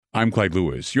I'm Clyde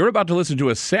Lewis. You're about to listen to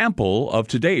a sample of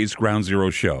today's Ground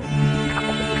Zero show.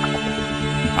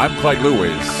 I'm Clyde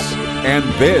Lewis, and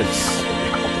this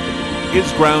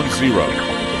is Ground Zero.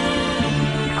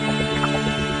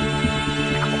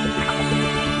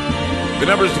 The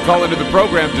numbers to call into the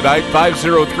program tonight,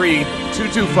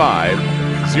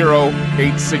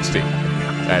 503-225-0860.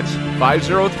 That's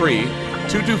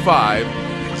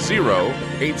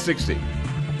 503-225-0860.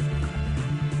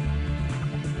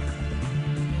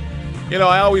 You know,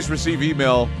 I always receive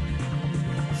email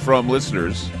from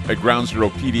listeners at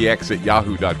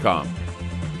groundzeropdx@yahoo.com.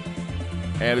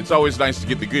 And it's always nice to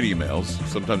get the good emails.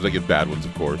 Sometimes I get bad ones,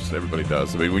 of course. Everybody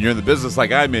does. I mean, when you're in the business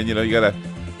like I'm in, you know, you got to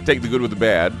take the good with the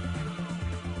bad.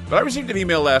 But I received an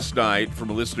email last night from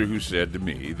a listener who said to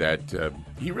me that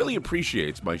he really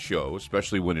appreciates my show,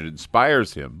 especially when it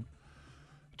inspires him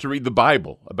to read the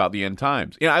Bible about the end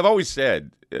times. You know, I've always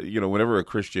said, whenever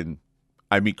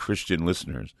I meet Christian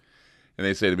listeners, and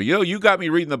they say to me, you got me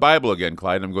reading the Bible again,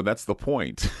 Clyde. And I'm going, that's the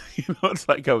point. It's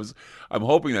like I'm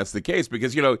hoping that's the case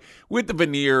because, with the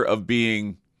veneer of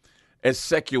being as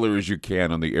secular as you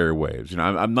can on the airwaves,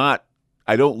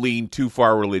 I don't lean too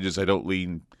far religious. I don't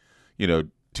lean,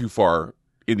 too far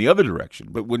in the other direction.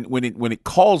 But when it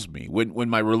calls me, when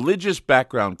my religious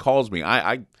background calls me,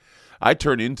 I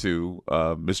turn into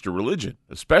Mr. Religion,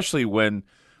 especially when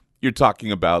you're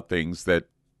talking about things that,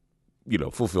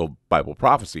 fulfill Bible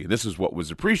prophecy. And this is what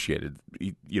was appreciated.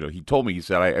 He told me, he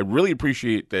said, I really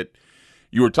appreciate that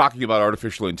you were talking about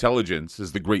artificial intelligence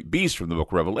as the great beast from the book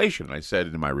of Revelation. And I said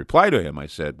in my reply to him, I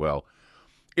said, well,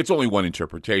 it's only one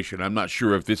interpretation. I'm not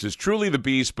sure if this is truly the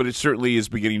beast, but it certainly is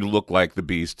beginning to look like the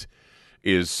beast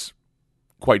is,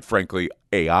 quite frankly,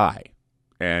 AI.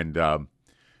 And,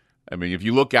 if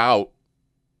you look out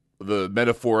the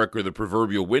metaphoric or the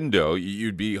proverbial window,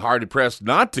 you'd be hard-pressed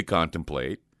not to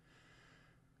contemplate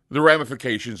the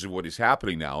ramifications of what is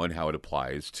happening now and how it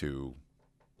applies to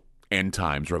end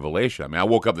times revelation. I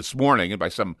woke up this morning and by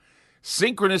some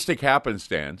synchronistic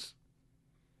happenstance,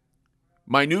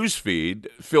 my news feed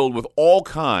filled with all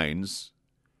kinds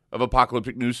of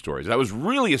apocalyptic news stories. And I was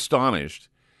really astonished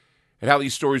at how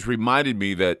these stories reminded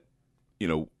me that,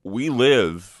 we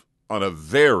live on a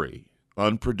very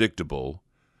unpredictable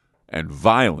and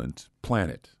violent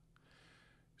planet.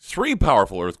 3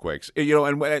 powerful earthquakes, and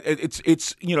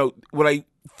it's when I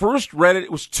first read it,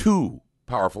 it was 2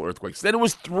 powerful earthquakes. Then it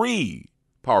was 3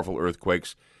 powerful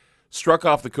earthquakes struck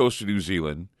off the coast of New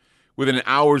Zealand within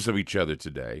hours of each other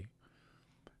today,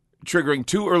 triggering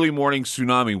 2 early morning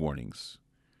tsunami warnings.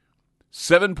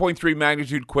 7.3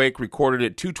 magnitude quake recorded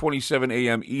at 2:27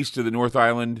 a.m. east of the North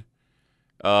Island,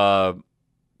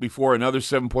 before another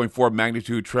 7.4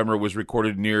 magnitude tremor was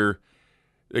recorded near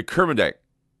the Kermadec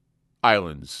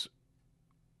Islands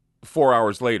 4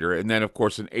 hours later, and then, of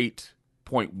course, an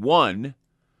 8.1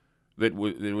 that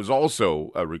was also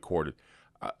recorded.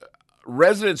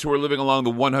 Residents who were living along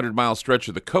the 100-mile stretch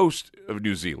of the coast of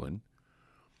New Zealand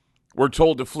were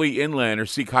told to flee inland or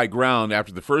seek high ground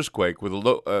after the first quake, with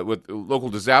local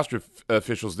disaster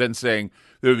officials then saying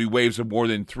there would be waves of more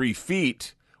than 3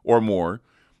 feet or more,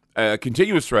 a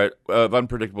continuous threat of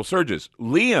unpredictable surges.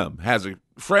 Liam has a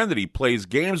friend that he plays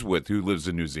games with who lives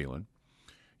in New Zealand.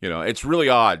 It's really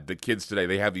odd that kids today,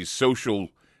 they have these social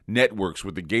networks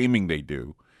with the gaming they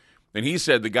do. And he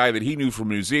said the guy that he knew from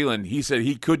New Zealand, he said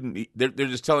he couldn't, they're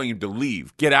just telling him to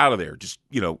leave, get out of there, just,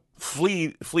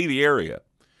 flee the area.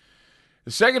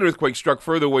 The second earthquake struck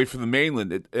further away from the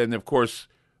mainland, and of course,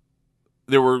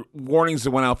 there were warnings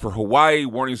that went out for Hawaii,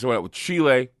 warnings that went out with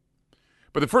Chile.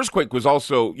 But the first quake was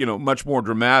also, much more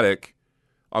dramatic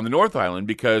on the North Island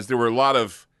because there were a lot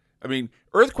of,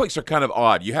 earthquakes are kind of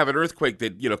odd. You have an earthquake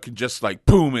that, can just like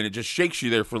boom, and it just shakes you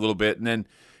there for a little bit, and then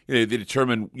they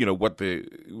determine, what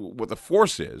the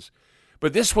force is.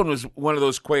 But this one was one of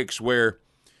those quakes where,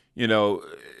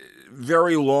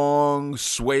 very long,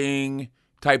 swaying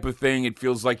type of thing. It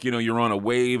feels like, you're on a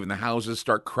wave and the houses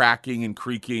start cracking and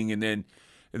creaking, and then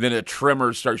a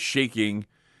tremor starts shaking,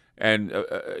 and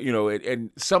and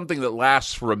something that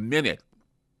lasts for a minute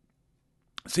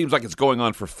seems like it's going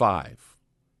on for 5.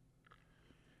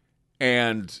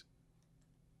 And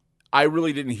I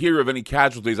really didn't hear of any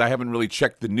casualties. I haven't really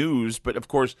checked the news, but of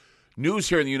course, news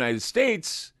here in the United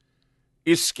States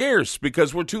is scarce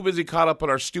because we're too busy caught up on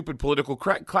our stupid political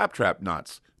claptrap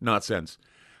nonsense.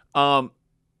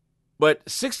 But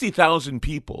 60,000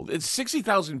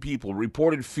 people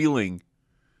reported feeling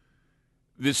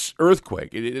this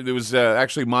earthquake. It was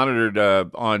actually monitored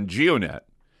on GeoNet,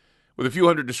 with a few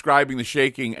hundred describing the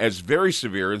shaking as very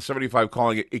severe and 75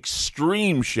 calling it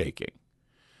extreme shaking.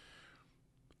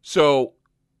 So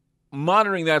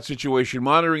monitoring that situation,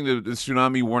 monitoring the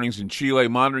tsunami warnings in Chile,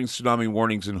 monitoring tsunami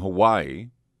warnings in Hawaii,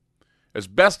 as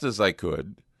best as I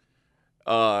could,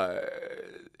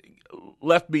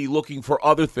 left me looking for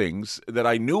other things that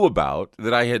I knew about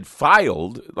that I had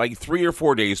filed like 3 or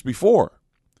 4 days before.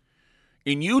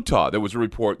 In Utah, there was a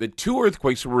report that 2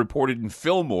 earthquakes were reported in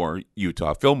Fillmore,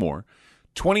 Utah,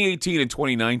 2018 and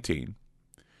 2019.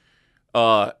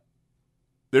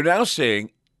 They're now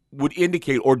saying would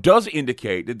indicate or does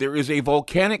indicate that there is a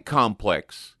volcanic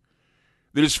complex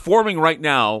that is forming right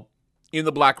now in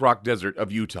the Black Rock Desert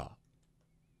of Utah.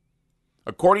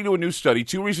 According to a new study,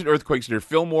 2 recent earthquakes near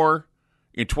Fillmore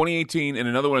in 2018 and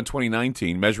another one in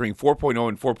 2019, measuring 4.0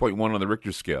 and 4.1 on the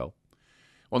Richter scale,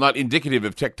 while not indicative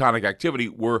of tectonic activity,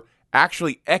 were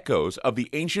actually echoes of the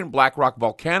ancient Black Rock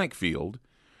volcanic field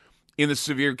in the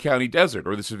Sevier County Desert,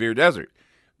 or the Sevier Desert.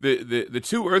 The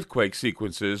 2 earthquake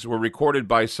sequences were recorded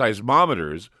by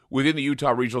seismometers within the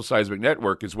Utah Regional Seismic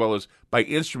Network, as well as by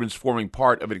instruments forming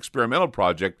part of an experimental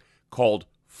project called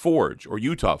FORGE, or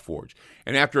Utah FORGE.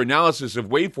 And after analysis of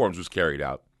waveforms was carried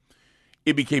out,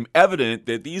 it became evident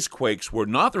that these quakes were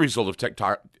not the result of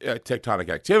tectonic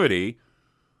activity,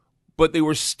 but they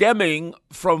were stemming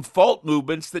from fault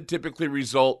movements that typically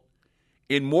result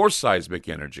in more seismic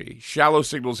energy. Shallow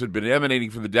signals had been emanating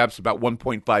from the depths about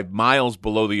 1.5 miles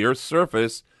below the Earth's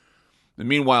surface. And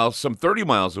meanwhile, some 30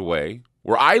 miles away,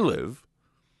 where I live,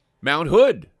 Mount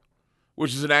Hood,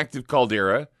 which is an active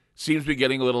caldera, seems to be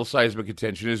getting a little seismic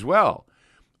attention as well.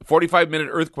 A 45-minute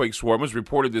earthquake swarm was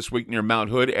reported this week near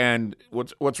Mount Hood, and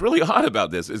what's really odd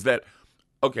about this is that,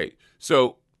 okay,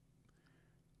 so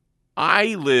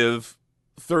I live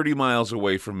 30 miles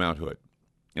away from Mount Hood.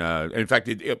 In fact,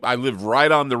 I live right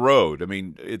on the road. I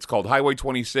mean, it's called Highway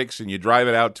 26, and you drive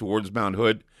it out towards Mount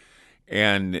Hood,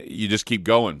 and you just keep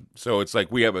going. So it's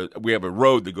like we have a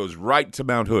road that goes right to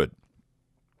Mount Hood,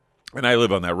 and I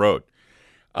live on that road.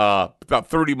 About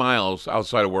 30 miles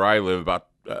outside of where I live, about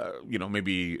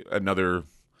maybe another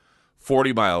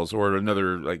 40 miles, or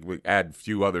another, like, we add a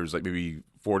few others, like maybe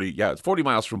 40. Yeah, it's 40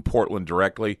 miles from Portland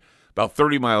directly. About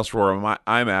 30 miles from where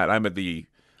I'm at. I'm at the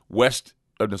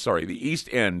the east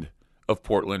end of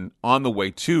Portland on the way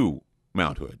to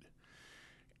Mount Hood.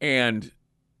 And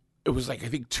it was like, I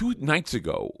think 2 nights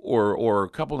ago or a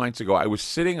couple nights ago, I was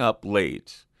sitting up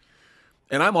late.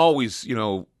 And I'm always,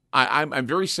 I'm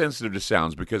very sensitive to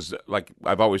sounds because, like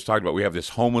I've always talked about, we have this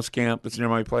homeless camp that's near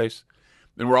my place.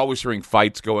 And we're always hearing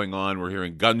fights going on. We're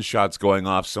hearing gunshots going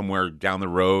off somewhere down the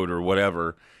road or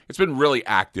whatever. It's been really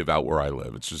active out where I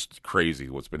live. It's just crazy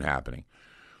what's been happening.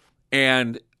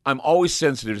 And I'm always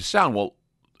sensitive to sound. Well,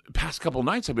 the past couple of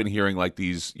nights I've been hearing like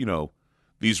these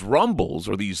rumbles,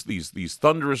 or these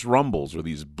thunderous rumbles, or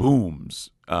these booms.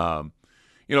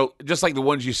 Just like the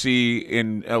ones you see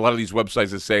in a lot of these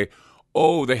websites that say,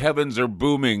 "Oh, the heavens are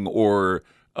booming," or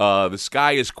the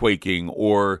sky is quaking,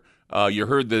 or you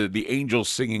heard the angels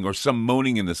singing, or some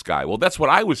moaning in the sky. Well, that's what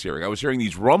I was hearing. I was hearing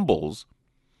these rumbles.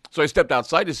 So I stepped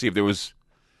outside to see if there was,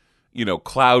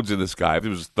 clouds in the sky, if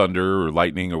there was thunder or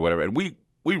lightning or whatever. And we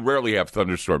rarely have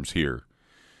thunderstorms here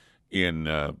in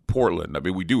Portland. I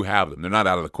mean, we do have them. They're not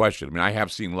out of the question. I mean, I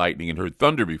have seen lightning and heard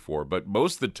thunder before, but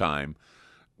most of the time,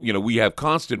 we have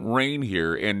constant rain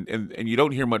here, and you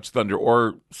don't hear much thunder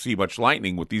or see much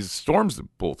lightning with these storms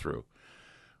that pull through.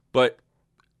 But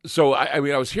so, I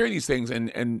was hearing these things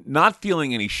and not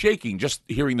feeling any shaking, just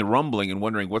hearing the rumbling and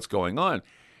wondering what's going on.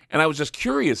 And I was just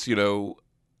curious, who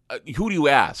do you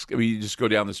ask? I mean, you just go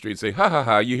down the street and say, ha, ha,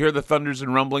 ha, you hear the thunders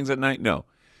and rumblings at night? No.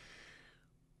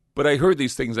 But I heard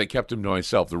these things, I kept them to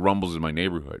myself, the rumbles in my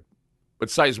neighborhood. But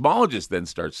seismologists then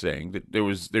start saying that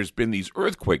there's been these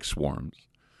earthquake swarms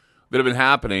that have been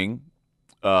happening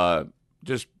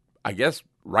just, I guess,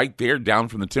 right there down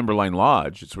from the Timberline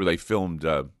Lodge. It's where they filmed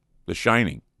The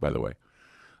Shining, by the way.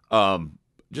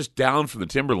 Just down from the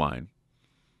Timberline.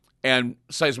 And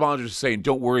seismologists are saying,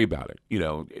 don't worry about it.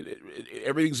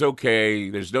 Everything's okay.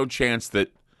 There's no chance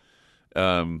that,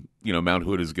 Mount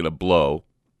Hood is going to blow.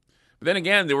 But then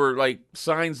again, there were like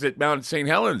signs that Mount St.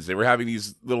 Helens, they were having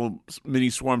these little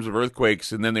mini swarms of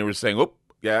earthquakes. And then they were saying, oh,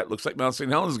 yeah, it looks like Mount St.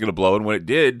 Helens is going to blow. And when it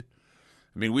did,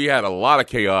 I mean, we had a lot of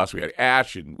chaos. We had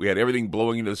ash and we had everything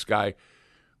blowing into the sky.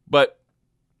 But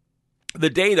the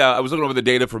data, I was looking over the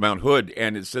data for Mount Hood,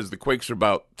 and it says the quakes are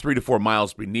about 3 to 4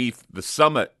 miles beneath the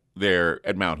summit there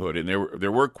at Mount Hood, and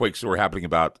there were quakes that were happening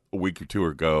about a week or two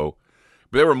ago,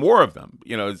 but there were more of them.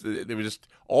 There were just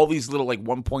all these little like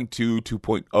 1.2,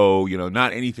 2.0.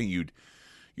 Not anything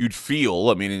you'd feel.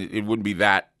 I mean, it wouldn't be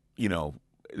that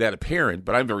that apparent.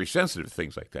 But I'm very sensitive to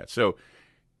things like that. So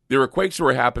there were quakes that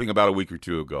were happening about a week or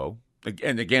two ago,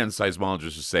 and again,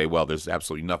 seismologists say, well, there's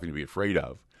absolutely nothing to be afraid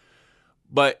of.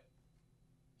 But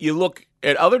you look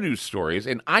at other news stories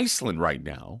in Iceland right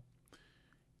now,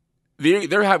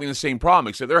 they're having the same problem,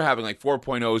 except they're having like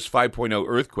 4.0s, 5.0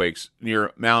 earthquakes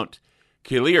near Mount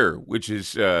Kilier, which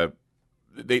is, they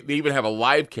even have a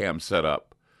live cam set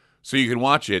up so you can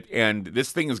watch it. And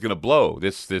this thing is going to blow,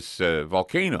 this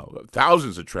volcano.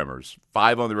 Thousands of tremors,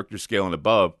 5 on the Richter scale and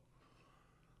above,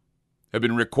 have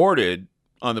been recorded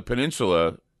on the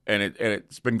peninsula, and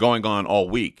it's been going on all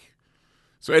week.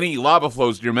 So any lava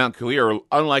flows near Mount Kilier are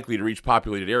unlikely to reach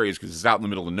populated areas because it's out in the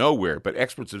middle of nowhere. But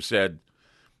experts have said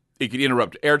it could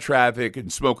interrupt air traffic,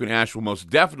 and smoke and ash will most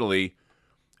definitely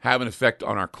have an effect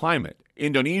on our climate.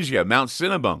 Indonesia, Mount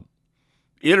Sinabung,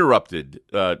 it erupted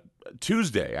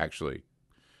Tuesday, actually.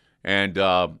 And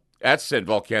that sent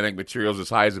volcanic materials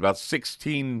as high as about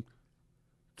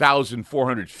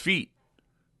 16,400 feet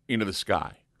into the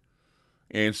sky.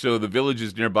 And so the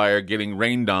villages nearby are getting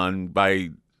rained on by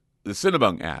the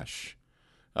Sinabung ash.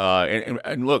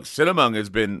 And look, Sinabung has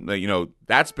been,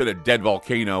 that's been a dead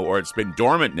volcano, or it's been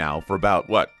dormant now for about,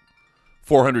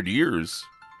 400 years.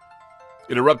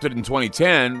 It erupted in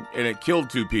 2010, and it killed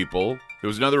 2 people. There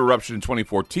was another eruption in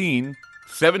 2014.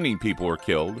 17 people were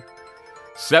killed.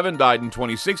 7 died in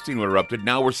 2016 when it erupted.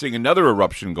 Now we're seeing another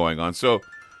eruption going on. So,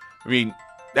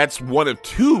 that's one of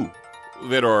 2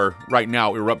 that are right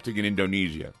now erupting in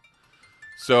Indonesia.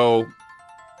 So,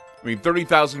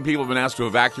 30,000 people have been asked to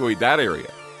evacuate that area.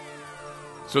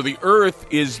 So the Earth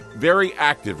is very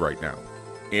active right now.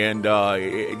 And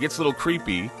it gets a little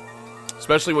creepy,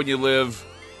 especially when you live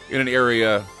in an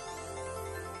area,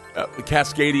 the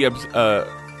Cascadia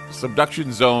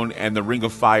subduction zone and the Ring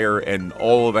of Fire and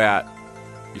all of that.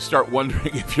 You start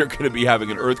wondering if you're going to be having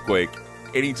an earthquake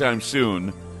anytime soon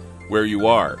where you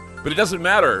are. But it doesn't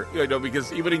matter,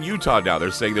 because even in Utah now, they're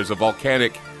saying there's a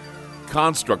volcanic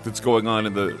construct that's going on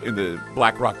in the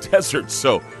Black Rock Desert.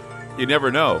 So you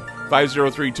never know.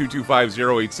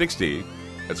 503-225-0860.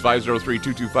 That's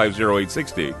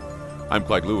 503-225-0860. I'm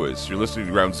Clyde Lewis. You're listening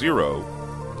to Ground Zero,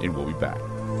 and we'll be back.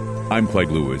 I'm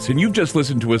Clyde Lewis, and you've just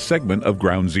listened to a segment of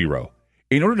Ground Zero.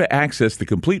 In order to access the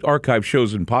complete archive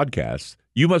shows and podcasts,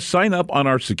 you must sign up on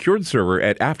our secured server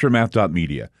at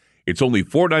aftermath.media. It's only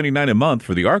 $4.99 a month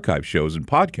for the archive shows and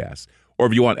podcasts. Or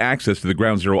if you want access to the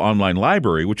Ground Zero online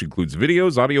library, which includes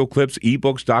videos, audio clips,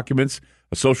 ebooks, documents,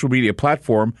 a social media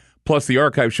platform, plus the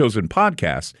archive shows and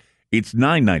podcasts, it's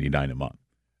 $9.99 a month.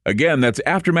 Again, that's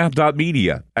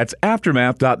aftermath.media. That's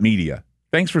aftermath.media.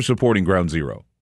 Thanks for supporting Ground Zero.